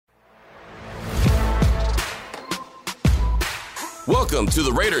Welcome to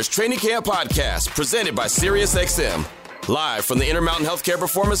the Raiders Training Camp Podcast, presented by SiriusXM. Live from the Intermountain Healthcare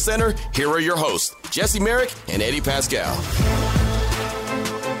Performance Center, here are your hosts, Jesse Merrick and Eddie Pascal.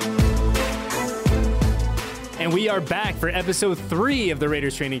 And we are back for episode 3 of the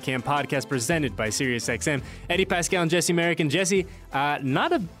Raiders Training Camp Podcast, presented by SiriusXM. Eddie Pascal and Jesse Merrick. And Jesse,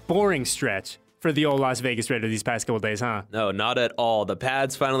 not a boring stretch for the old Las Vegas Raiders these past couple days, huh? No, not at all. The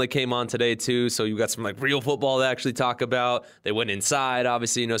pads finally came on today, too, so you've got some real football to actually talk about. They went inside,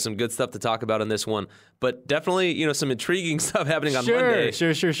 obviously, some good stuff to talk about in this one. But definitely, some intriguing stuff happening on Monday.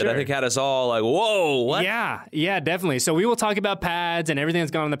 Sure. That I think had us all like, whoa, what? Yeah, definitely. So we will talk about pads and everything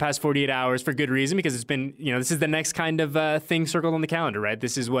that's gone on in the past 48 hours for good reason, because it's been, this is the next kind of thing circled on the calendar, right?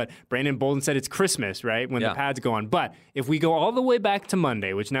 This is what Brandon Bolden said, it's Christmas, right? When the pads go on. But if we go all the way back to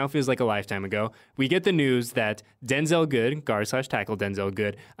Monday, which now feels like a lifetime ago, we get the news that Denzelle Good, guard/tackle Denzelle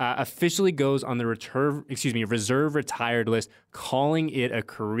Good, officially goes on the reserve retired list, calling it a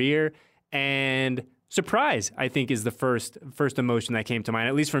career. And surprise, I think, is the first emotion that came to mind,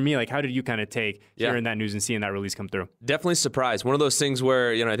 at least for me. Like, how did you kind of take hearing that news and seeing that release come through? Definitely surprised. One of those things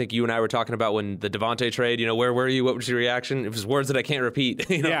where, I think you and I were talking about when the Devontae trade, where were you? What was your reaction? It was words that I can't repeat,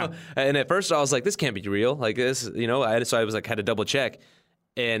 Yeah. And at first I was like, this can't be real. Like this, so I was like, had to double check.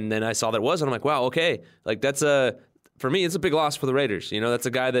 And then I saw that it was, and I'm like, wow, okay. Like for me, it's a big loss for the Raiders. That's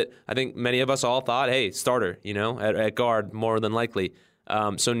a guy that I think many of us all thought, hey, starter, at guard more than likely.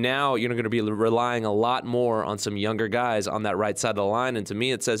 So now you're going to be relying a lot more on some younger guys on that right side of the line. And to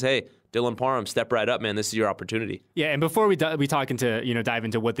me, it says, hey, Dylan Parham, step right up, man. This is your opportunity. Yeah, and before we dive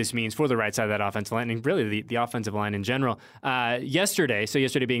into what this means for the right side of that offensive line, and really the offensive line in general, yesterday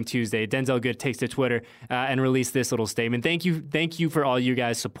being Tuesday, Denzelle Good takes to Twitter and released this little statement. Thank you for all you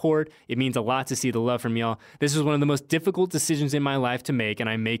guys' support. It means a lot to see the love from y'all. This is one of the most difficult decisions in my life to make, and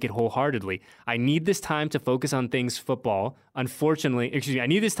I make it wholeheartedly. I need this time to focus on things football. I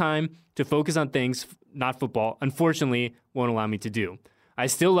need this time to focus on things, not football. Unfortunately, won't allow me to do. I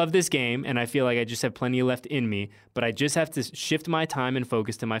still love this game, and I feel like I just have plenty left in me, but I just have to shift my time and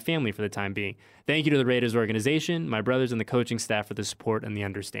focus to my family for the time being. Thank you to the Raiders organization, my brothers, and the coaching staff for the support and the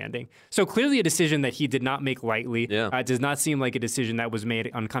understanding. So clearly a decision that he did not make lightly. Yeah. It does not seem like a decision that was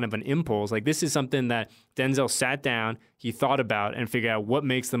made on kind of an impulse. Like, this is something that Denzelle sat down, he thought about, and figured out what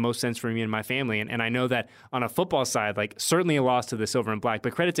makes the most sense for me and my family. And I know that on a football side, like, certainly a loss to the silver and black,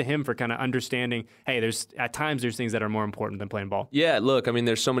 but credit to him for kind of understanding, hey, at times there's things that are more important than playing ball. Yeah, look,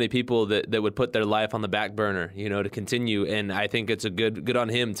 there's so many people that would put their life on the back burner, to continue. And I think it's a good on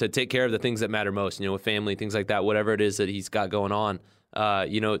him to take care of the things that matter most, with family, things like that, whatever it is that he's got going on.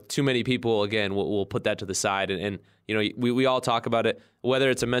 Too many people, again, will put that to the side. And we all talk about it, whether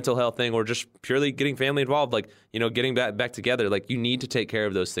it's a mental health thing or just purely getting family involved, like, getting back together. Like, you need to take care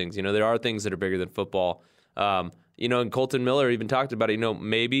of those things. There are things that are bigger than football. And Colton Miller even talked about it.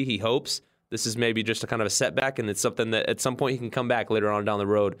 Maybe he hopes this is maybe just a kind of a setback, and it's something that at some point he can come back later on down the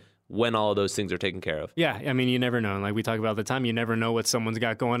road when all of those things are taken care of. Yeah, you never know. Like we talk about all the time, you never know what someone's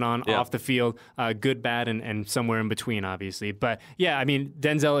got going on off the field, good, bad, and somewhere in between, obviously. But yeah,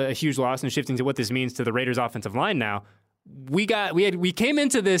 Denzelle, a huge loss, and shifting to what this means to the Raiders offensive line now. We came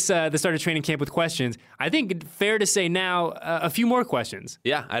into this the start of training camp with questions. I think fair to say now a few more questions.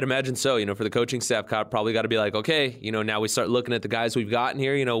 Yeah, I'd imagine so. For the coaching staff, probably got to be like, okay, now we start looking at the guys we've gotten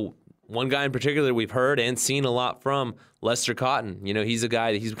here. One guy in particular we've heard and seen a lot from, Lester Cotton. He's a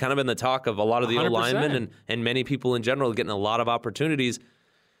guy that he's kind of been the talk of a lot of the old linemen and many people in general getting a lot of opportunities.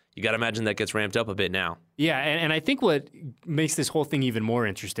 You got to imagine that gets ramped up a bit now. Yeah, and I think what makes this whole thing even more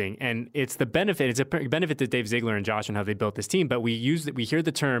interesting, and it's a benefit to Dave Ziegler and Josh and how they built this team, but we hear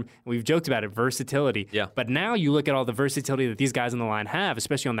the term, we've joked about it, versatility. Yeah. But now you look at all the versatility that these guys on the line have,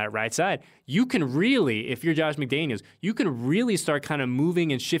 especially on that right side, you can really, if you're Josh McDaniels, you can really start kind of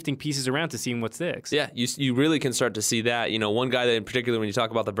moving and shifting pieces around to seeing what sticks. Yeah, you really can start to see that. One guy that in particular, when you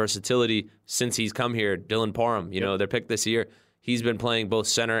talk about the versatility since he's come here, Dylan Parham, their pick this year, he's been playing both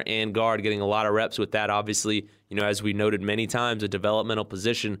center and guard, getting a lot of reps with that. Obviously, as we noted many times, a developmental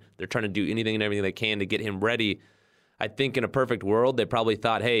position. They're trying to do anything and everything they can to get him ready. I think in a perfect world, they probably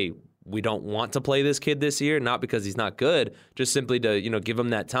thought, hey, we don't want to play this kid this year, not because he's not good, just simply to, give him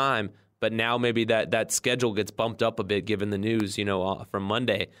that time. But now maybe that schedule gets bumped up a bit given the news, from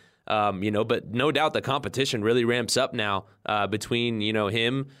Monday. But no doubt the competition really ramps up now between,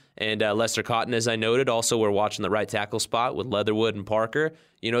 him and Lester Cotton, as I noted. Also, we're watching the right tackle spot with Leatherwood and Parker.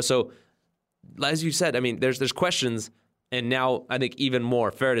 So as you said, there's questions And now I think even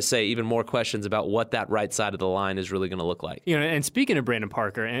more, fair to say, even more questions about what that right side of the line is really going to look like. And speaking of Brandon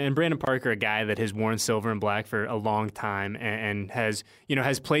Parker, and Brandon Parker, a guy that has worn silver and black for a long time and has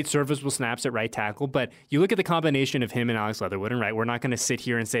played serviceable snaps at right tackle, but you look at the combination of him and Alex Leatherwood, and we're not going to sit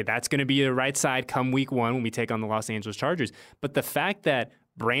here and say that's going to be the right side come week 1 when we take on the Los Angeles Chargers. But the fact that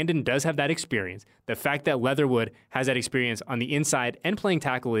Brandon does have that experience, the fact that Leatherwood has that experience on the inside and playing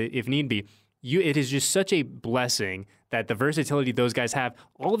tackle if need be, it is just such a blessing that the versatility those guys have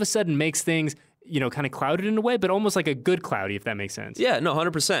all of a sudden makes things, kind of clouded in a way, but almost like a good cloudy, if that makes sense. Yeah, no,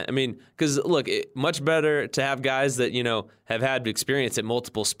 100%. I mean, because look, much better to have guys that, have had experience at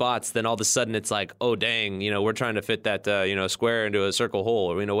multiple spots than all of a sudden it's like, oh, dang, we're trying to fit that, square into a circle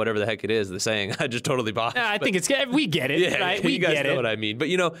hole or, whatever the heck it is, the saying. I just totally botched. I think we get it. Yeah, right? You guys know what I mean. But,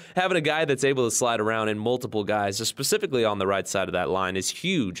 having a guy that's able to slide around in multiple guys, specifically on the right side of that line, is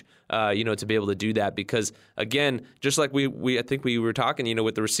huge. To be able to do that because, again, just like I think we were talking,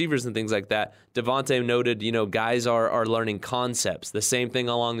 with the receivers and things like that, Devontae noted, guys are learning concepts. The same thing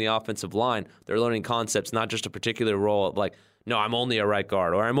along the offensive line. They're learning concepts, not just a particular role of like, no, I'm only a right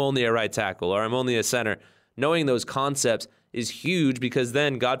guard or I'm only a right tackle or I'm only a center. Knowing those concepts is huge because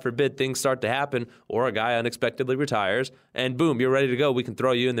then, God forbid, things start to happen or a guy unexpectedly retires and boom, you're ready to go. We can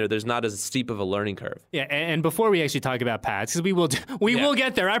throw you in there. There's not as steep of a learning curve. Yeah, and before we actually talk about pads, because we will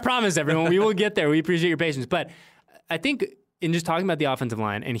get there. I promise everyone, we will get there. We appreciate your patience. But I think in just talking about the offensive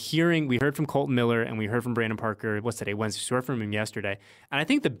line and we heard from Colton Miller and we heard from Brandon Parker, what's today, Wednesday, so we heard from him yesterday. And I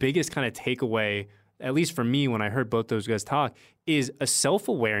think the biggest kind of takeaway, at least for me when I heard both those guys talk, is a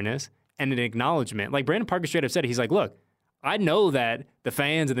self-awareness and an acknowledgement. Like Brandon Parker straight up said, he's like, look, I know that the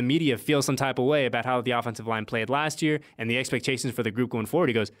fans and the media feel some type of way about how the offensive line played last year and the expectations for the group going forward.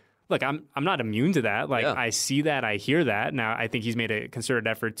 He goes, look, I'm not immune to that. Like, I see that, I hear that. Now, I think he's made a concerted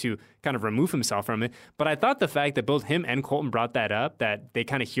effort to kind of remove himself from it. But I thought the fact that both him and Colton brought that up, that they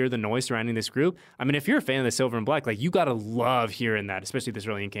kind of hear the noise surrounding this group. I mean, if you're a fan of the silver and black, like, you got to love hearing that, especially this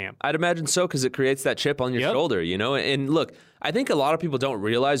early in camp. I'd imagine so because it creates that chip on your shoulder, And look, I think a lot of people don't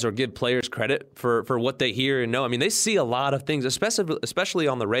realize or give players credit for what they hear and know. I mean, they see a lot of things, especially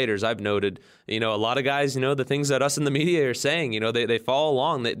on the Raiders. I've noted, a lot of guys, the things that us in the media are saying, they follow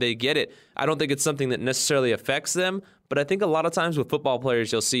along, they get it. I don't think it's something that necessarily affects them, but I think a lot of times with football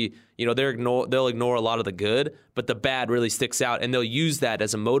players, you'll see, they'll ignore a lot of the good, but the bad really sticks out, and they'll use that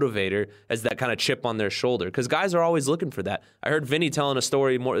as a motivator, as that kind of chip on their shoulder, because guys are always looking for that. I heard Vinny telling a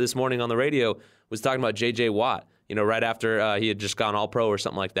story this morning on the radio, was talking about J.J. Watt, right after he had just gone All-Pro or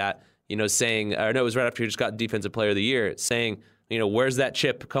something like that, saying, or no, it was right after he just got Defensive Player of the Year, saying, where's that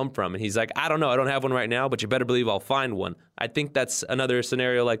chip come from? And he's like, I don't know. I don't have one right now, but you better believe I'll find one. I think that's another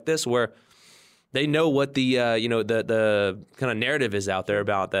scenario like this where they know what the kind of narrative is out there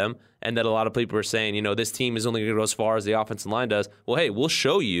about them, and that a lot of people are saying, this team is only going to go as far as the offensive line does. Well, hey, we'll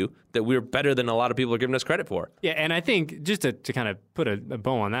show you that we're better than a lot of people are giving us credit for. Yeah, and I think just to kind of put a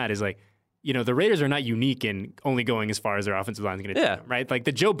bow on that is like, the Raiders are not unique in only going as far as their offensive line is going to take them, right? Like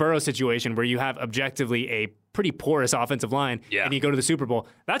the Joe Burrow situation where you have objectively a pretty porous offensive line and you go to the Super Bowl,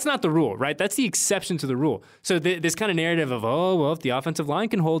 that's not the rule, right? That's the exception to the rule. So this kind of narrative of, if the offensive line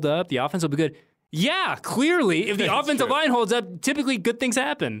can hold up, the offense will be good. Yeah, clearly, if the offensive line holds up, typically good things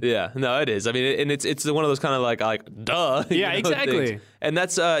happen. Yeah, no, it is. I mean, and it's one of those kind of like duh. Yeah, exactly. Things. And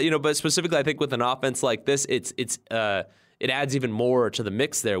that's but specifically, I think with an offense like this, it adds even more to the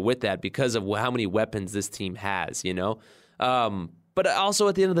mix there with that because of how many weapons this team has. But also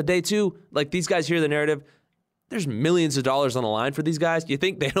at the end of the day too, like these guys hear the narrative. There's millions of dollars on the line for these guys. You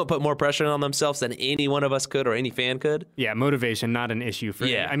think they don't put more pressure on themselves than any one of us could or any fan could? Yeah, motivation, not an issue for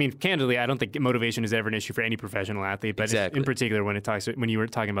I mean, candidly, I don't think motivation is ever an issue for any professional athlete, but in particular when you were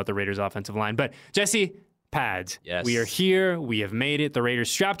talking about the Raiders offensive line. But Jesse, pads. Yes. We are here. We have made it. The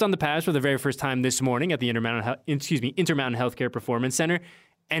Raiders strapped on the pads for the very first time this morning at the Intermountain Healthcare Performance Center.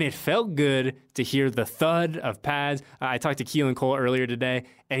 And it felt good to hear the thud of pads. I talked to Keelan Cole earlier today,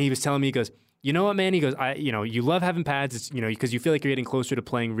 and he was telling me, he goes, you know what, man? He goes, you love having pads, it's, because you feel like you're getting closer to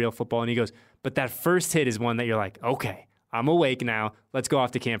playing real football. And he goes, but that first hit is one that you're like, okay, I'm awake now. Let's go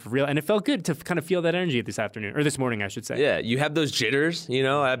off to camp for real. And it felt good to kind of feel that energy this morning, I should say. Yeah, you have those jitters.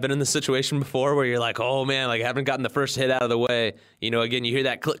 I've been in this situation before where you're like, oh man, like I haven't gotten the first hit out of the way. Again, you hear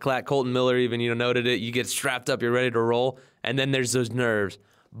that click clack. Colton Miller even noted it. You get strapped up, you're ready to roll, and then there's those nerves.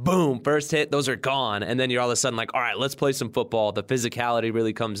 Boom, first hit, those are gone, and then you're all of a sudden like, all right, let's play some football. The physicality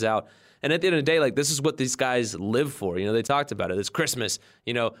really comes out. And at the end of the day, like, this is what these guys live for. You know, they talked about it. It's Christmas.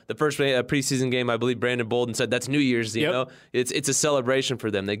 You know, the first preseason game, I believe Brandon Bolden said that's New Year's. You know, it's a celebration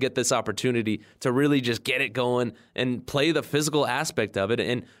for them. They get this opportunity to really just get it going and play the physical aspect of it,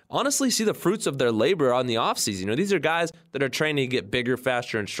 and honestly see the fruits of their labor on the offseason. You know, these are guys that are training to get bigger,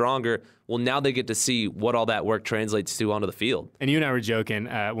 faster, and stronger. Well, now they get to see what all that work translates to onto the field. And you and I were joking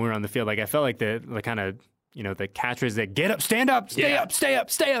when we were on the field. Like, I felt like the kind of, you know, the catchers that get up, stand up, stay up, stay up,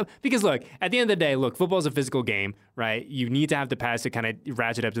 stay up. Because, look, at the end of the day, football is a physical game, right? You need to have the pass to kind of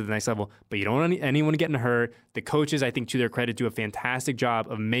ratchet up to the next level, but you don't want anyone getting hurt. The coaches, I think, to their credit, do a fantastic job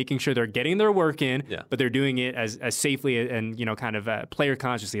of making sure they're getting their work in, but they're doing it as safely and, you know, kind of player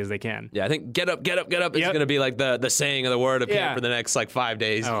consciously as they can. Yeah, I think get up is going to be like the saying of the word of camp for the next, 5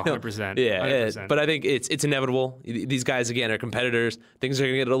 days. Oh, 100%. Yeah, 100%. But I think it's inevitable. These guys, again, are competitors. Things are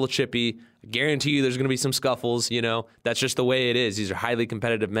going to get a little chippy. I guarantee you there's going to be some scuffles, you know. That's just the way it is. These are highly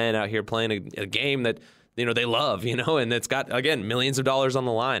competitive men out here playing a game that, you know, they love, you know, and it's got, again, millions of dollars on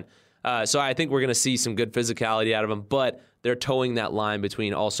the line. So I think we're going to see some good physicality out of them, but they're towing that line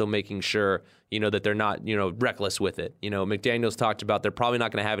between also making sure, you know, that they're not, you know, reckless with it. You know, McDaniels talked about they're probably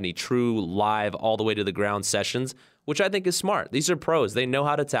not going to have any true live all the way to the ground sessions, which I think is smart. These are pros. They know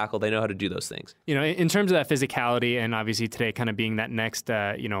how to tackle. They know how to do those things. You know, in terms of that physicality, and obviously today kind of being that next,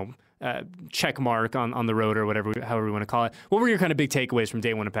 check mark on the road or whatever, however we want to call it. What were your kind of big takeaways from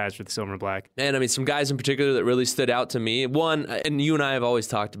day one of pads for the Silver and Black? And I mean, some guys in particular that really stood out to me. One, and you and I have always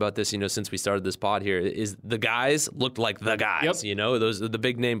talked about this, you know, since we started this pod here, is the guys looked like the guys, you know, those are the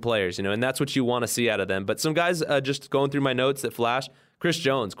big name players, you know, and that's what you want to see out of them. But some guys, just going through my notes that flash, Chris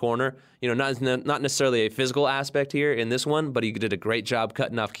Jones, corner, you know, not necessarily a physical aspect here in this one, but he did a great job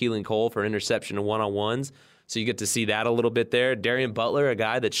cutting off Keelan Cole for interception and one-on-ones. So you get to see that a little bit there. Darian Butler, a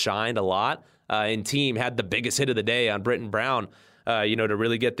guy that shined a lot in team, had the biggest hit of the day on Britton Brown, you know, to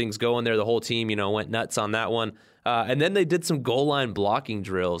really get things going there. The whole team, you know, went nuts on that one. And then they did some goal line blocking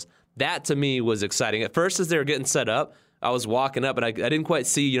drills. That, to me, was exciting. At first, as they were getting set up, I was walking up, and I didn't quite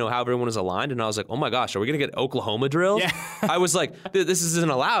see, you know, how everyone was aligned, and I was like, oh my gosh, are we going to get Oklahoma drills? Yeah. I was like, this isn't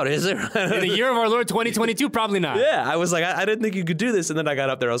allowed, is it? In the year of our Lord 2022, probably not. Yeah, I was like, I didn't think you could do this, and then I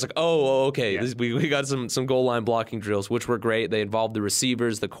got up there, I was like, oh, okay, we got some goal line blocking drills, which were great. They involved the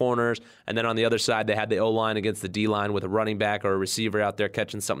receivers, the corners, and then on the other side, they had the O-line against the D-line with a running back or a receiver out there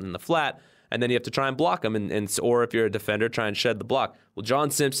catching something in the flat. And then you have to try and block them, or if you're a defender, try and shed the block. Well,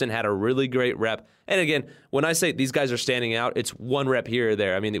 John Simpson had a really great rep. And again, when I say these guys are standing out, it's one rep here or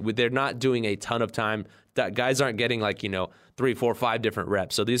there. I mean, they're not doing a ton of time. Guys aren't getting 3, 4, 5 different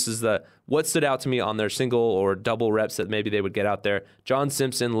reps. So this is what stood out to me on their single or double reps that maybe they would get out there. John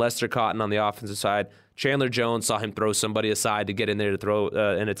Simpson, Lester Cotton on the offensive side. Chandler Jones, saw him throw somebody aside to get in there to throw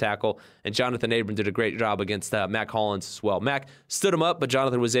in a tackle. And Jonathan Abram did a great job against Mac Hollins as well. Mac stood him up, but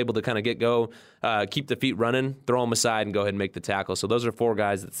Jonathan was able to kind of keep the feet running, throw him aside, and go ahead and make the tackle. So those are 4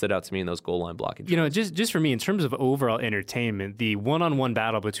 guys that stood out to me in those goal line blocking. You know, just for me, in terms of overall entertainment, the one-on-one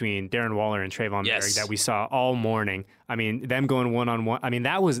battle between Darren Waller and Trayvon Merrick that we saw all morning, I mean, them going one-on-one, I mean,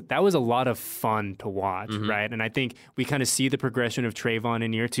 that was a lot of fun to watch, right? And I think we kind of see the progression of Trayvon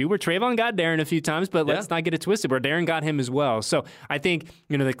in year 2, where Trayvon got Darren a few times, but let's not get it twisted, where Darren got him as well. So I think,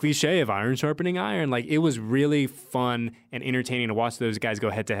 you know, the cliche of iron sharpening iron, it was really fun and entertaining to watch those guys go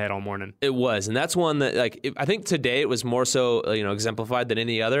head-to-head all morning. It was, and that's one that, I think today it was more so, exemplified than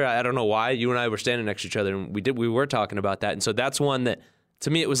any other. I don't know why. You and I were standing next to each other, and we were talking about that. And so that's one that, to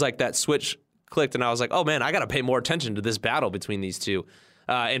me, it was like that switch clicked, and I was like, oh, man, I got to pay more attention to this battle between these two.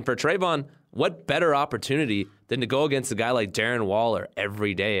 And for Trayvon, what better opportunity than to go against a guy like Darren Waller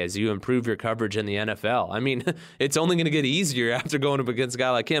every day as you improve your coverage in the NFL? I mean, it's only going to get easier after going up against a guy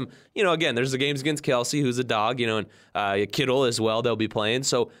like him. You know, again, there's the games against Kelsey, who's a dog, and Kittle as well, they'll be playing.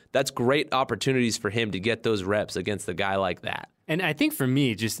 So that's great opportunities for him to get those reps against a guy like that. And I think for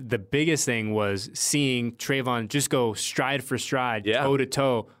me, just the biggest thing was seeing Trayvon just go stride for stride, toe to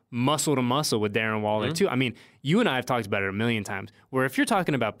toe, muscle to muscle with Darren Waller too. I mean, you and I have talked about it a million times, where if you're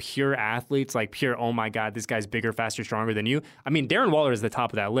talking about pure athletes, like pure, oh my God, this guy's bigger, faster, stronger than you, I mean, Darren Waller is the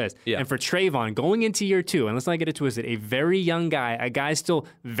top of that list. Yeah. And for Trayvon, going into year 2, and let's not get it twisted, a very young guy, a guy still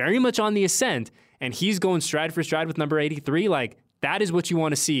very much on the ascent, and he's going stride for stride with number 83, that is what you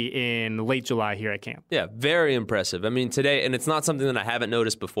want to see in late July here at camp. Yeah, very impressive. I mean, today, and it's not something that I haven't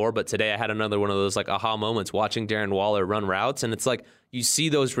noticed before, but today I had another one of those aha moments watching Darren Waller run routes, and it's you see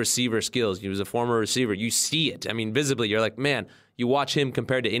those receiver skills. He was a former receiver. You see it. I mean, visibly, you're like, man, you watch him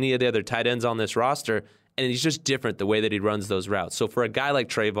compared to any of the other tight ends on this roster, and he's just different the way that he runs those routes. So for a guy like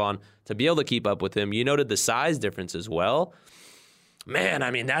Trayvon, to be able to keep up with him, you noted the size difference as well. Man, I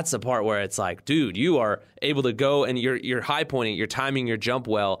mean, that's the part where it's like, dude, you are able to go and you're high pointing, you're timing your jump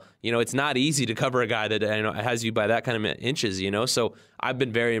well. It's not easy to cover a guy that has you by that kind of inches, So I've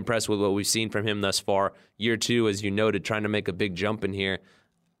been very impressed with what we've seen from him thus far. Year 2, as you noted, trying to make a big jump in here.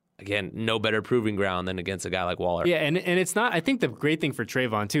 Again, no better proving ground than against a guy like Waller. Yeah, and it's not. I think the great thing for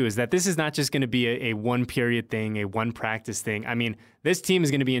Trayvon, too, is that this is not just going to be a one-period thing, a one-practice thing. I mean, this team is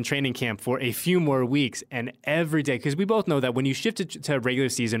going to be in training camp for a few more weeks and every day, because we both know that when you shift to regular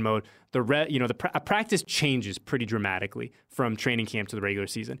season mode, a practice changes pretty dramatically from training camp to the regular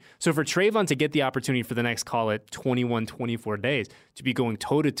season. So for Trayvon to get the opportunity for the next, call it 21, 24 days, to be going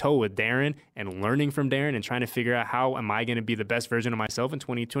toe-to-toe with Darren and learning from Darren and trying to figure out how am I going to be the best version of myself in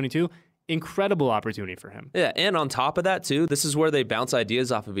 2022, incredible opportunity for him. Yeah, and on top of that, too, this is where they bounce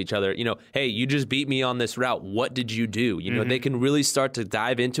ideas off of each other. Hey, you just beat me on this route. What did you do? They can really start to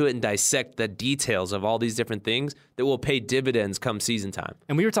dive into it and dissect the details of all these different things that will pay dividends come season time.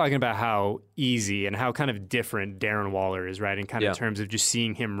 And we were talking about how easy and how kind of different Darren Waller is, right? In kind of in terms of just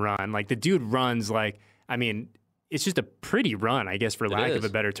seeing him run. Like, the dude runs it's just a pretty run, I guess, for lack of a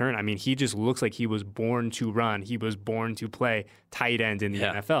better term. I mean, he just looks like he was born to run. He was born to play tight end in the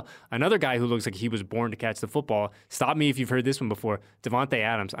NFL. Another guy who looks like he was born to catch the football, stop me if you've heard this one before, Davante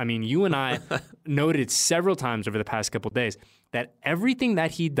Adams. I mean, you and I noted several times over the past couple of days that everything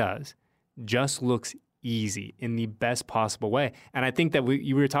that he does just looks easy in the best possible way. And I think that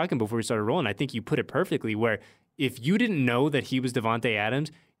you were talking before we started rolling, I think you put it perfectly, where if you didn't know that he was Davante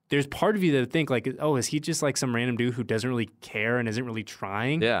Adams, there's part of you that would think like, oh, is he just like some random dude who doesn't really care and isn't really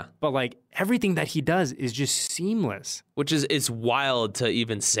trying? Yeah. But like everything that he does is just seamless. Which is, it's wild to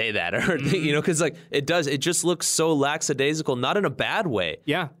even say that, or because like it just looks so lackadaisical, not in a bad way.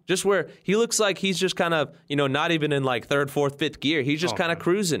 Yeah. Just where he looks like he's just kind of, not even in like third, fourth, fifth gear. He's just kind of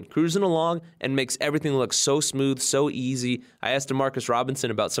cruising along and makes everything look so smooth, so easy. I asked DeMarcus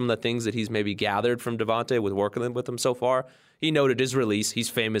Robinson about some of the things that he's maybe gathered from Davante with working with him so far. He noted his release.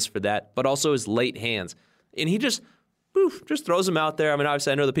 He's famous for that, but also his late hands. And he just throws them out there. I mean,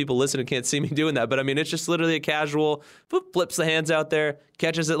 obviously, I know the people listening can't see me doing that, but I mean, it's just literally a casual, flips the hands out there,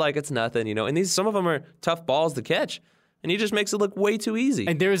 catches it like it's nothing, And some of them are tough balls to catch. And he just makes it look way too easy.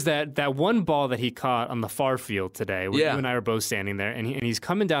 And there's that one ball that he caught on the far field today, where you and I were both standing there, and he's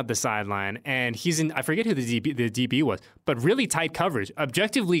coming down the sideline, and he's in, I forget who the DB was, but really tight coverage,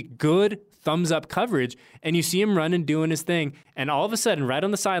 objectively good thumbs-up coverage, and you see him running, doing his thing, and all of a sudden, right on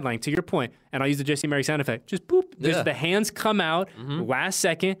the sideline, to your point, and I'll use the Jesse Merrick sound effect, just boop, the hands come out, last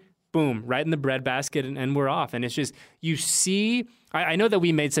second, boom, right in the breadbasket, and we're off. And it's just, you see, I know that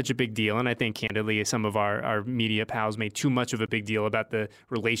we made such a big deal, and I think, candidly, some of our media pals made too much of a big deal about the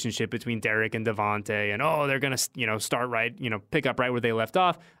relationship between Derek and Davante, and, they're going to, start right, pick up right where they left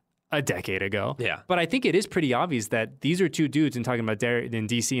off a decade ago. Yeah. But I think it is pretty obvious that these are two dudes, and talking about Derek and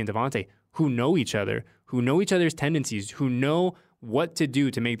DC and Davante, who know each other, who know each other's tendencies, who know what to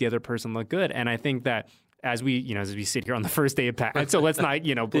do to make the other person look good. And I think that as we sit here on the first day of practice, so let's not,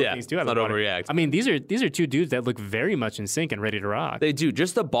 blow things too out of the water. Overreact. I mean, these are two dudes that look very much in sync and ready to rock. They do.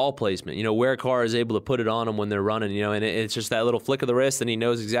 Just the ball placement, where Carr is able to put it on them when they're running, and it's just that little flick of the wrist, and he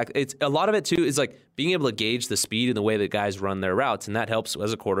knows exactly. It's a lot of it too is like being able to gauge the speed and the way that guys run their routes, and that helps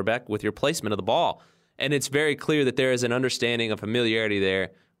as a quarterback with your placement of the ball. And it's very clear that there is an understanding of familiarity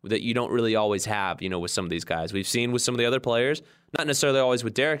there that you don't really always have, with some of these guys. We've seen with some of the other players, not necessarily always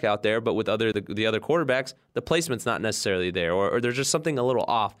with Derek out there, but with the other quarterbacks, the placement's not necessarily there, or there's just something a little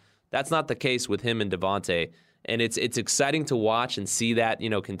off. That's not the case with him and Davante, and it's exciting to watch and see that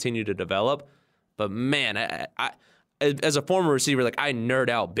continue to develop. But man, I as a former receiver, like I nerd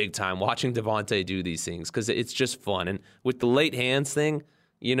out big time watching Davante do these things because it's just fun. And with the late hands thing,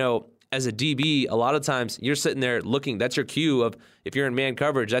 as a DB, a lot of times you're sitting there looking. That's your cue of, if you're in man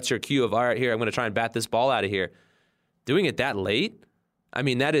coverage, that's your cue of, all right, here, I'm going to try and bat this ball out of here. Doing it that late, I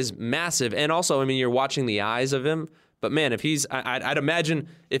mean, that is massive. And also, I mean, you're watching the eyes of him. But man, if I'd imagine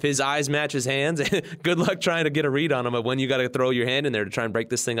if his eyes match his hands, good luck trying to get a read on him of when you got to throw your hand in there to try and break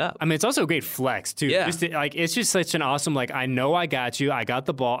this thing up. I mean, it's also a great flex too. Yeah. It's just such an awesome, I know I got you. I got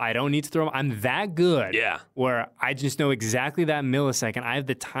the ball. I don't need to throw. I'm that good. Yeah. Where I just know exactly that millisecond. I have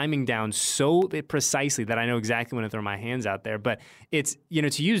the timing down so precisely that I know exactly when to throw my hands out there. But it's,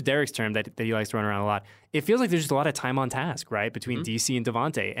 to use Derek's term that he likes to run around a lot, it feels like there's just a lot of time on task, right, between DC and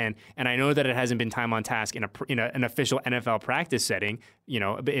Davante. And I know that it hasn't been time on task in an official NFL practice setting.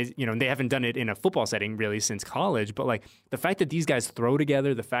 They haven't done it in a football setting really since college. But like the fact that these guys throw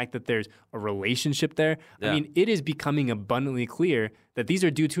together, the fact that there's a relationship there, I mean, it is becoming abundantly clear that these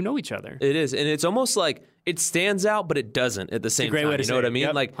are dudes who know each other. It is, and it's almost like it stands out, but it doesn't at the same time. You know what I mean?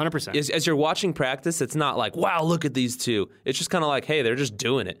 Yep, like 100%. As you're watching practice, it's not like, wow, look at these two. It's just kind of like, hey, they're just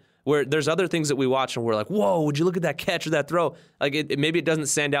doing it. Where there's other things that we watch and we're like, whoa, would you look at that catch or that throw? Like maybe it doesn't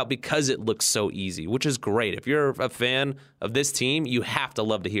stand out because it looks so easy, which is great. If you're a fan of this team, you have to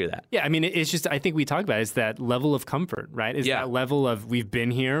love to hear that. Yeah, I mean, it's just, I think we talked about it, it's that level of comfort, right? It's that level of we've been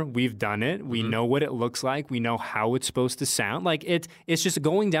here, we've done it, we know what it looks like, we know how it's supposed to sound. Like it's just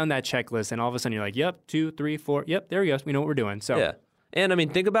going down that checklist and all of a sudden you're like, yep, 2, 3, 4, yep, there we go. We know what we're doing. So yeah. And I mean,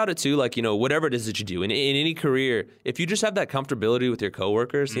 think about it too, like, whatever it is that you do in any career, if you just have that comfortability with your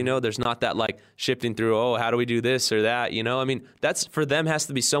coworkers, there's not that like shifting through, oh, how do we do this or that, I mean, that's for them has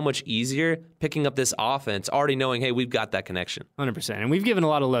to be so much easier picking up this offense, already knowing, hey, we've got that connection. 100%. And we've given a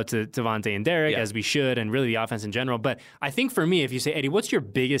lot of love to Davante and Derek, as we should, and really the offense in general. But I think for me, if you say, Eddie, what's your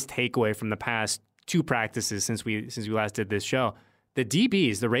biggest takeaway from the past 2 practices since we last did this show? The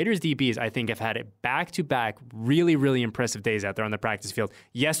DBs, the Raiders DBs, I think have had it back-to-back really, really impressive days out there on the practice field.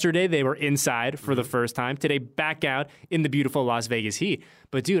 Yesterday, they were inside for the first time. Today, back out in the beautiful Las Vegas heat.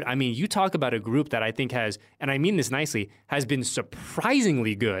 But, dude, I mean, you talk about a group that I think has, and I mean this nicely, has been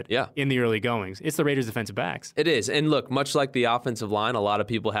surprisingly good in the early goings. It's the Raiders defensive backs. It is. And look, much like the offensive line, a lot of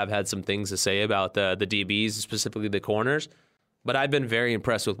people have had some things to say about the DBs, specifically the corners. But I've been very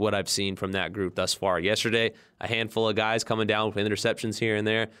impressed with what I've seen from that group thus far. Yesterday, a handful of guys coming down with interceptions here and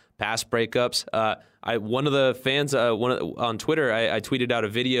there, pass breakups. One of the fans on Twitter, I tweeted out a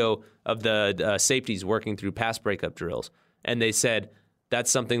video of the safeties working through pass breakup drills, and they said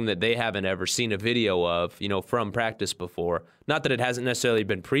that's something that they haven't ever seen a video of, from practice before. Not that it hasn't necessarily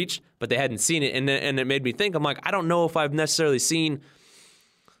been preached, but they hadn't seen it, and it made me think. I'm like, I don't know if I've necessarily seen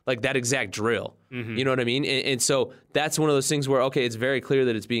like that exact drill. You know what I mean? And so that's one of those things where, okay, it's very clear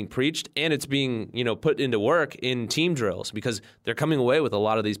that it's being preached and it's being, put into work in team drills because they're coming away with a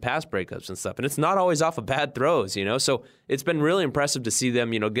lot of these pass breakups and stuff. And it's not always off of bad throws, So it's been really impressive to see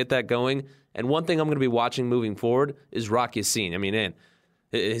them, get that going. And one thing I'm going to be watching moving forward is Rock Ya-Sin. I mean,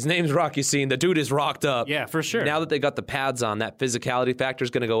 his name's Rock Ya-Sin. The dude is rocked up. Yeah, for sure. Now that they got the pads on, that physicality factor is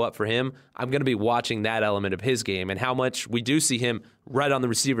going to go up for him. I'm going to be watching that element of his game and how much we do see him right on the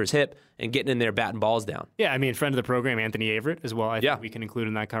receiver's hip and getting in there batting balls down. Yeah, I mean, friend of the program, Anthony Averett as well. I think we can include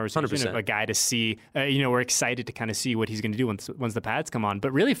in that conversation. 100%. A guy to see, we're excited to kind of see what he's going to do once the pads come on.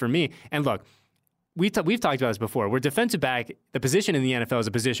 But really for me, and look, we've talked about this before. Where defensive back, the position in the NFL is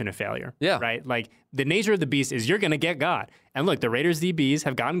a position of failure. Yeah. Right? Like, the nature of the beast is you're going to get God. And look, the Raiders DBs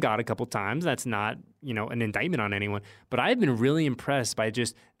have gotten God a couple times. That's not, an indictment on anyone. But I've been really impressed by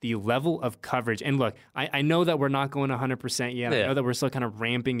just the level of coverage. And look, I know that we're not going 100% yet. I know that we're still kind of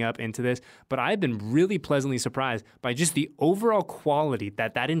ramping up into this. But I've been really pleasantly surprised by just the overall quality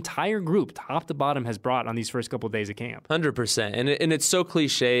that entire group, top to bottom, has brought on these first couple of days of camp. 100%. And it's so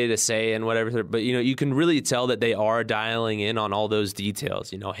cliche to say and whatever, but, you can really tell that they are dialing in on all those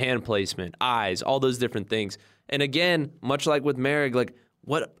details, hand placement, eyes, all those different things. And again, much like with Merrick, like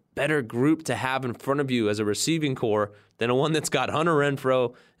what better group to have in front of you as a receiving core than a one that's got Hunter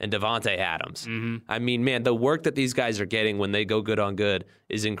Renfrow and Davante Adams. I mean, man, the work that these guys are getting when they go good on good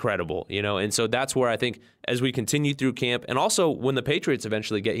is incredible, and so that's where I think as we continue through camp and also when the Patriots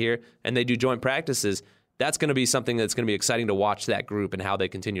eventually get here and they do joint practices, that's going to be something that's going to be exciting to watch that group and how they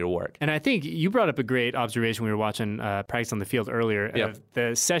continue to work. And I think you brought up a great observation. We were watching practice on the field earlier. Yep.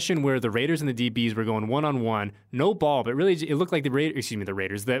 The session where the Raiders and the DBs were going one-on-one, no ball, but really it looked like the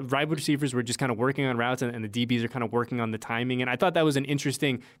Raiders, the wide receivers were just kind of working on routes and the DBs are kind of working on the timing. And I thought that was an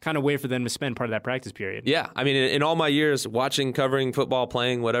interesting kind of way for them to spend part of that practice period. Yeah. I mean, in all my years watching, covering football,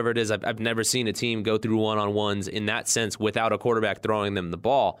 playing, whatever it is, I've never seen a team go through one-on-ones in that sense without a quarterback throwing them the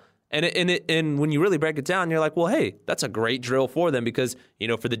ball. And when you really break it down, you're like, well, hey, that's a great drill for them because,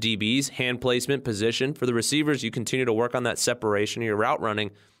 for the DBs, hand placement, position. For the receivers, you continue to work on that separation of your route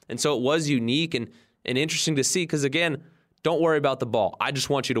running. And so it was unique and interesting to see because, again, don't worry about the ball. I just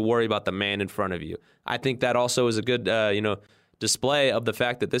want you to worry about the man in front of you. I think that also is a good, display of the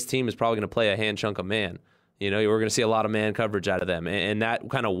fact that this team is probably going to play a hand chunk of man. We're going to see a lot of man coverage out of them. And that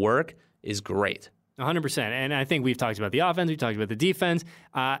kind of work is great. 100%. And I think we've talked about the offense, we've talked about the defense,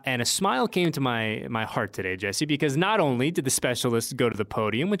 and a smile came to my heart today, Jesse, because not only did the specialists go to the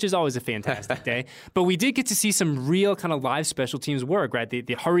podium, which is always a fantastic day, but we did get to see some real kind of live special teams work, right?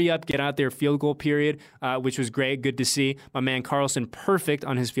 The hurry up, get out there field goal period, which was great. Good to see. My man Carlson perfect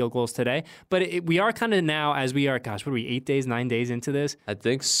on his field goals today. But we are kind of now, as we are, what are we, 8 days, 9 days into this? I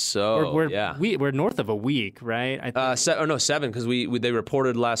think so. We're north of a week, right? 7 because they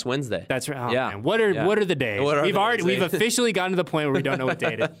reported last Wednesday. That's right. Oh, man. What are the days? We've officially gotten to the point where we don't know what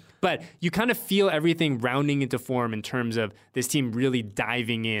date it is. But you kind of feel everything rounding into form in terms of this team really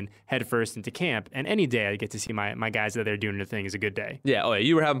diving in headfirst into camp. And any day I get to see my guys that they're doing their thing is a good day. Yeah,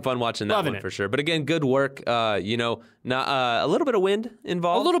 you were having fun watching that one for sure. But again, good work. Not a little bit of wind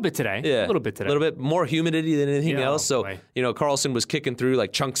involved. A little bit today. Yeah, a little bit today. A little bit more humidity than anything else. So boy. Carlson was kicking through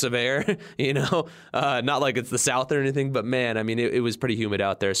like chunks of air. Not like it's the South or anything, but man, I mean, it was pretty humid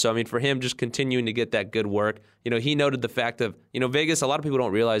out there. So I mean, for him, just continuing to get that good work. He noted the fact of Vegas. A lot of people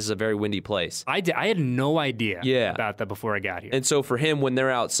don't realize is a very windy place. I had no idea about that before I got here. And so for him, when they're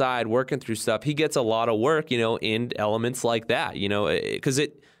outside working through stuff, he gets a lot of work, in elements like that, because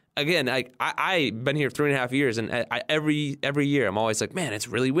again, I've been here 3.5 years, and every year I'm always like, man, it's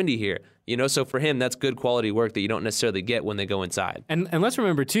really windy here. So for him, that's good quality work that you don't necessarily get when they go inside. And let's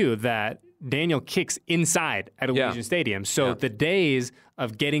remember, too, that Daniel kicks inside at Allegiant Stadium. So the days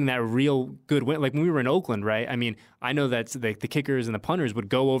of getting that real good win, like when we were in Oakland, right? I mean, I know that the kickers and the punters would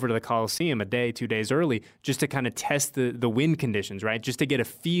go over to the Coliseum a day, 2 days early just to kind of test the wind conditions, right? Just to get a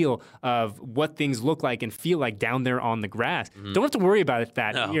feel of what things look like and feel like down there on the grass. Mm-hmm. Don't have to worry about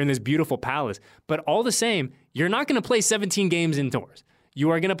that. You're in this beautiful palace. But all the same, you're not going to play 17 games indoors. You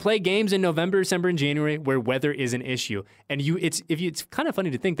are going to play games in November, December, and January where weather is an issue. And it's kind of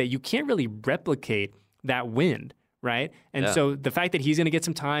funny to think that you can't really replicate that wind, right? And so the fact that he's going to get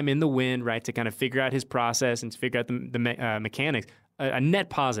some time in the wind, right, to kind of figure out his process and to figure out the mechanics, a net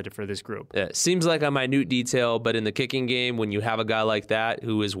positive for this group. Yeah, seems like a minute detail, but in the kicking game, when you have a guy like that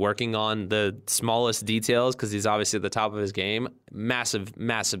who is working on the smallest details, because he's obviously at the top of his game, massive,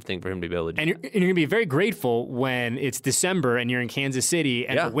 massive thing for him to be able to do. And you're going to be very grateful when it's December and you're in Kansas City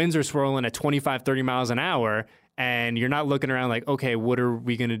and the winds are swirling at 25, 30 miles an hour, and you're not looking around like, okay, what are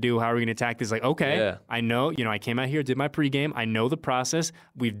we going to do? How are we going to attack this? Like, okay, I know, I came out here, did my pregame. I know the process.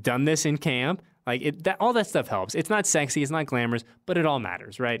 We've done this in camp. Like all that stuff helps. It's not sexy, it's not glamorous, but it all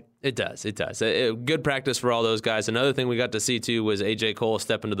matters, right? It does. Good practice for all those guys. Another thing we got to see too was AJ Cole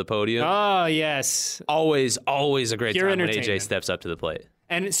step into the podium. Oh yes, always a great time when AJ steps up to the plate.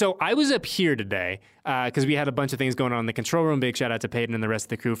 And so I was up here today because we had a bunch of things going on in the control room. Big shout out to Peyton and the rest of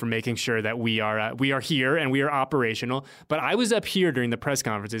the crew for making sure that we are here and we are operational. But I was up here during the press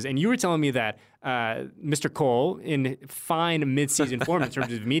conferences, and you were telling me that Mr. Cole, in fine midseason form in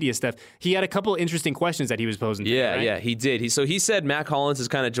terms of media stuff, he had a couple interesting questions that he was posing. Yeah, he did. He said Matt Collins has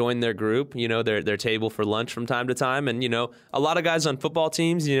kind of joined their group, their table for lunch from time to time, and a lot of guys on football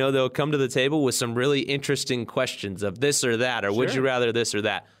teams, they'll come to the table with some really interesting questions of this or that, or would you rather this or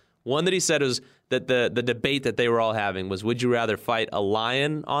that. One that he said was that the debate that they were all having was, would you rather fight a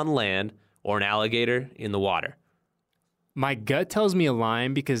lion on land or an alligator in the water? My gut tells me a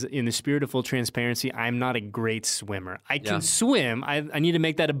lion because in the spirit of full transparency, I'm not a great swimmer. I can swim. I need to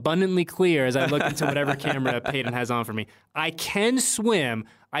make that abundantly clear as I look into whatever camera Peyton has on for me. I can swim.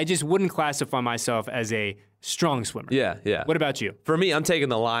 I just wouldn't classify myself as a strong swimmer. Yeah. What about you? For me, I'm taking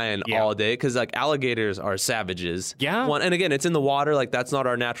the lion all day because alligators are savages. Yeah. And again, it's in the water. Like that's not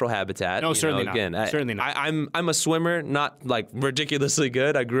our natural habitat. No, certainly not. Certainly not. I'm a swimmer, not like ridiculously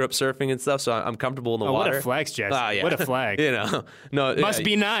good. I grew up surfing and stuff, so I'm comfortable in the water. What a flex, Jesse. What a flag. No, must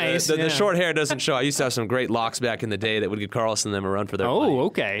be nice. The short hair doesn't show. I used to have some great locks back in the day that would give Carlson them a run for their money.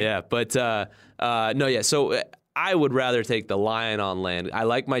 Okay. Yeah, but So I would rather take the lion on land. I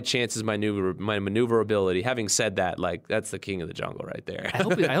like my chances, my maneuverability. Having said that, that's the king of the jungle right there. I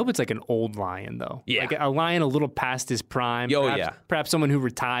hope it's like an old lion though. Yeah, like a lion a little past his prime. Perhaps someone who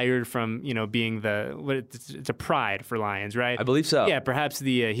retired from being it's a pride for lions, right? I believe so. Yeah, perhaps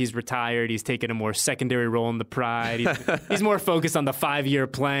he's retired. He's taken a more secondary role in the pride. He's more focused on the 5-year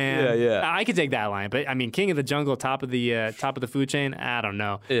plan. Yeah. I could take that lion, but I mean, king of the jungle, top of the food chain. I don't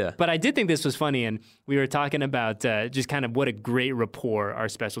know. Yeah. But I did think this was funny, and we were talking about just kind of what a great rapport our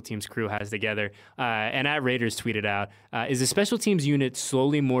special teams crew has together. And at Raiders tweeted out, is the special teams unit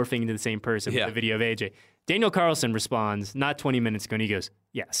slowly morphing into the same person with a video of AJ? Daniel Carlson responds, not 20 minutes ago, and he goes,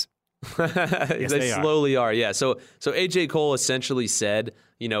 yes. Yes, they slowly are. Yeah. So AJ Cole essentially said,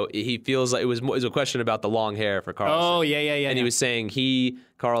 he feels like it was a question about the long hair for Carlson. Oh, yeah. And he was saying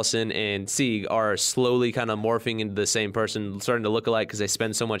Carlson, and Sieg are slowly kind of morphing into the same person, starting to look alike because they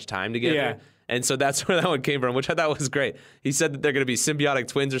spend so much time together. Yeah. And so that's where that one came from, which I thought was great. He said that they're going to be symbiotic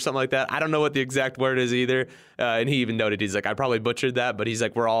twins or something like that. I don't know what the exact word is either. And he even noted, he's like, I probably butchered that, but he's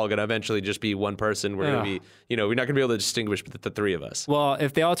like, we're all going to eventually just be one person. We're going to be, we're not going to be able to distinguish the three of us. Well,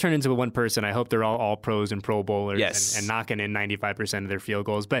 if they all turn into one person, I hope they're all pros and Pro Bowlers yes. and knocking in 95% of their field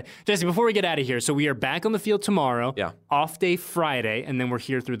goals. But Jesse, before we get out of here, so we are back on the field tomorrow, off day Friday, and then we're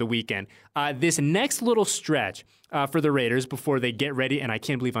here through the weekend. This next little stretch for the Raiders before they get ready, and I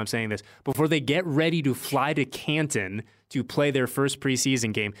can't believe I'm saying this, before they get ready to fly to Canton to play their first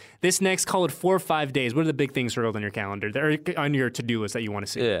preseason game. This next, call it 4 or 5 days, what are the big things circled on your calendar, or on your to-do list that you want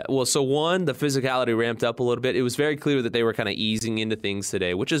to see? Yeah, well, so one, the physicality ramped up a little bit. It was very clear that they were kind of easing into things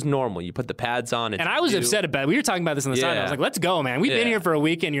today, which is normal. You put the pads on. And I was upset about it. We were talking about this on the side. I was like, let's go, man. We've been here for a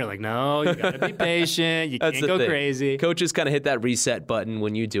weekend. You're like, no, you got to be patient. You can't go crazy. Coaches kind of hit that reset button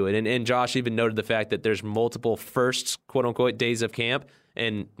when you do it. And Josh even noted the fact that there's multiple firsts, quote-unquote, days of camp,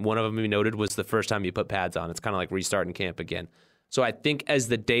 and one of them he noted was the first time you put pads on. It's kind of like restarting camp again. So I think as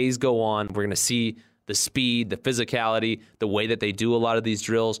the days go on, we're going to see the speed, the physicality, the way that they do a lot of these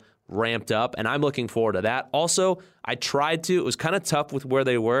drills ramped up, and I'm looking forward to that. Also, it was kind of tough with where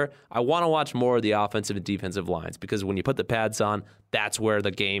they were. I want to watch more of the offensive and defensive lines because when you put the pads on, that's where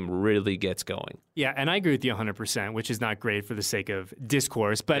the game really gets going. Yeah, and I agree with you 100%, which is not great for the sake of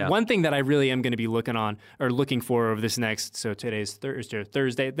discourse. But one thing that I really am going to be looking for over this next, so today's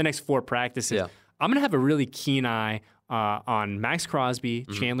Thursday, the next 4 practices, I'm going to have a really keen eye on Max Crosby,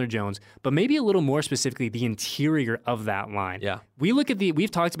 Chandler Jones, but maybe a little more specifically the interior of that line. Yeah. We've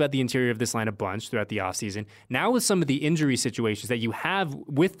talked about the interior of this line a bunch throughout the offseason. Now with some of the injury situations that you have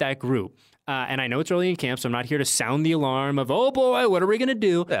with that group, and I know it's early in camp, so I'm not here to sound the alarm of, oh boy, what are we going to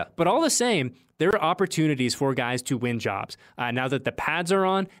do? Yeah. But all the same, there are opportunities for guys to win jobs. Now that the pads are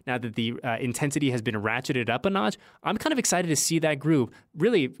on, now that the intensity has been ratcheted up a notch, I'm kind of excited to see that group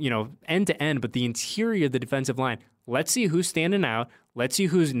really, end to end, but the interior of the defensive line. Let's see who's standing out. Let's see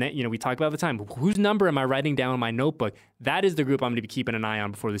who's, we talk about all the time, whose number am I writing down in my notebook? That is the group I'm going to be keeping an eye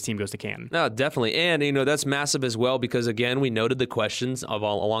on before this team goes to Canton. No, definitely. And, that's massive as well because, again, we noted the questions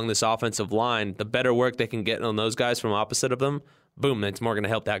along this offensive line. The better work they can get on those guys from opposite of them, boom, it's more going to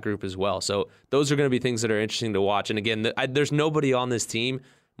help that group as well. So those are going to be things that are interesting to watch. And, again, there's nobody on this team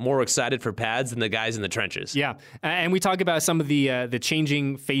more excited for pads than the guys in the trenches. Yeah, and we talk about some of the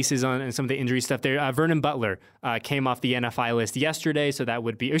changing faces on and some of the injury stuff there. Vernon Butler came off the NFI list yesterday, so that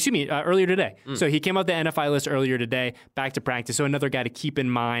would be, earlier today. So he came off the NFI list earlier today, back to practice. So another guy to keep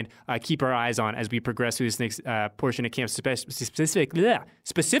in mind, keep our eyes on as we progress through this next portion of camp, specifically,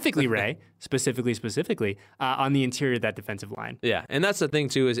 Ray, specifically on the interior of that defensive line. Yeah, and that's the thing,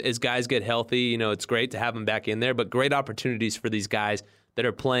 too, is as guys get healthy, it's great to have them back in there, but great opportunities for these guys that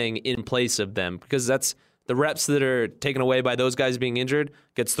are playing in place of them because that's the reps that are taken away by those guys being injured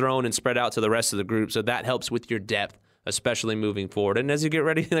gets thrown and spread out to the rest of the group. So that helps with your depth, especially moving forward. And as you get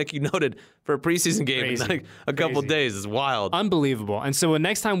ready, like you noted, for a preseason game in like a couple days, it's wild. Unbelievable. And so the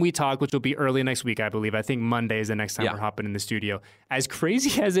next time we talk, which will be early next week, I believe, I think Monday is the next time we're hopping in the studio. As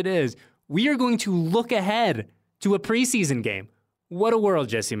crazy as it is, we are going to look ahead to a preseason game. What a world,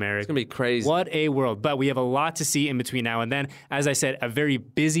 Jesse Merrick. It's going to be crazy. What a world. But we have a lot to see in between now and then. As I said, a very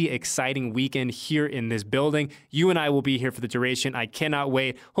busy, exciting weekend here in this building. You and I will be here for the duration. I cannot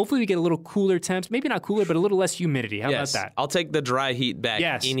wait. Hopefully we get a little cooler temps. Maybe not cooler, but a little less humidity. How about that? I'll take the dry heat back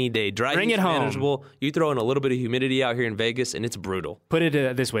any day. Bring heat's it home. Manageable. You throw in a little bit of humidity out here in Vegas, and it's brutal. Put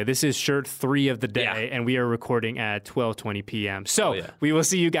it this way. This is shirt 3 of the day, and we are recording at 12:20 p.m. So we will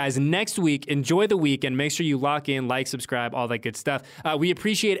see you guys next week. Enjoy the weekend. Make sure you lock in, like, subscribe, all that good stuff. We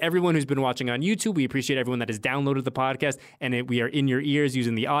appreciate everyone who's been watching on YouTube. We appreciate everyone that has downloaded the podcast, and we are in your ears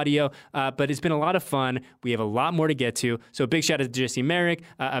using the audio. But it's been a lot of fun. We have a lot more to get to. So a big shout out to Jesse Merrick.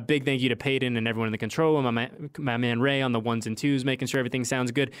 A big thank you to Peyton and everyone in the control room. My man Ray on the 1s and 2s, making sure everything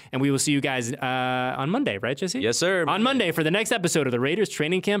sounds good. And we will see you guys on Monday, right, Jesse? Yes, sir. On Monday for the next episode of the Raiders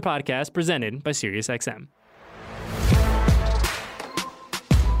Training Camp Podcast presented by SiriusXM.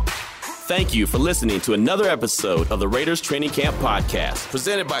 Thank you for listening to another episode of the Raiders Training Camp Podcast,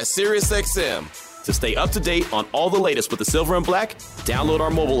 presented by SiriusXM. To stay up to date on all the latest with the Silver and Black, download our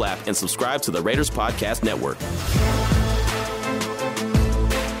mobile app and subscribe to the Raiders Podcast Network.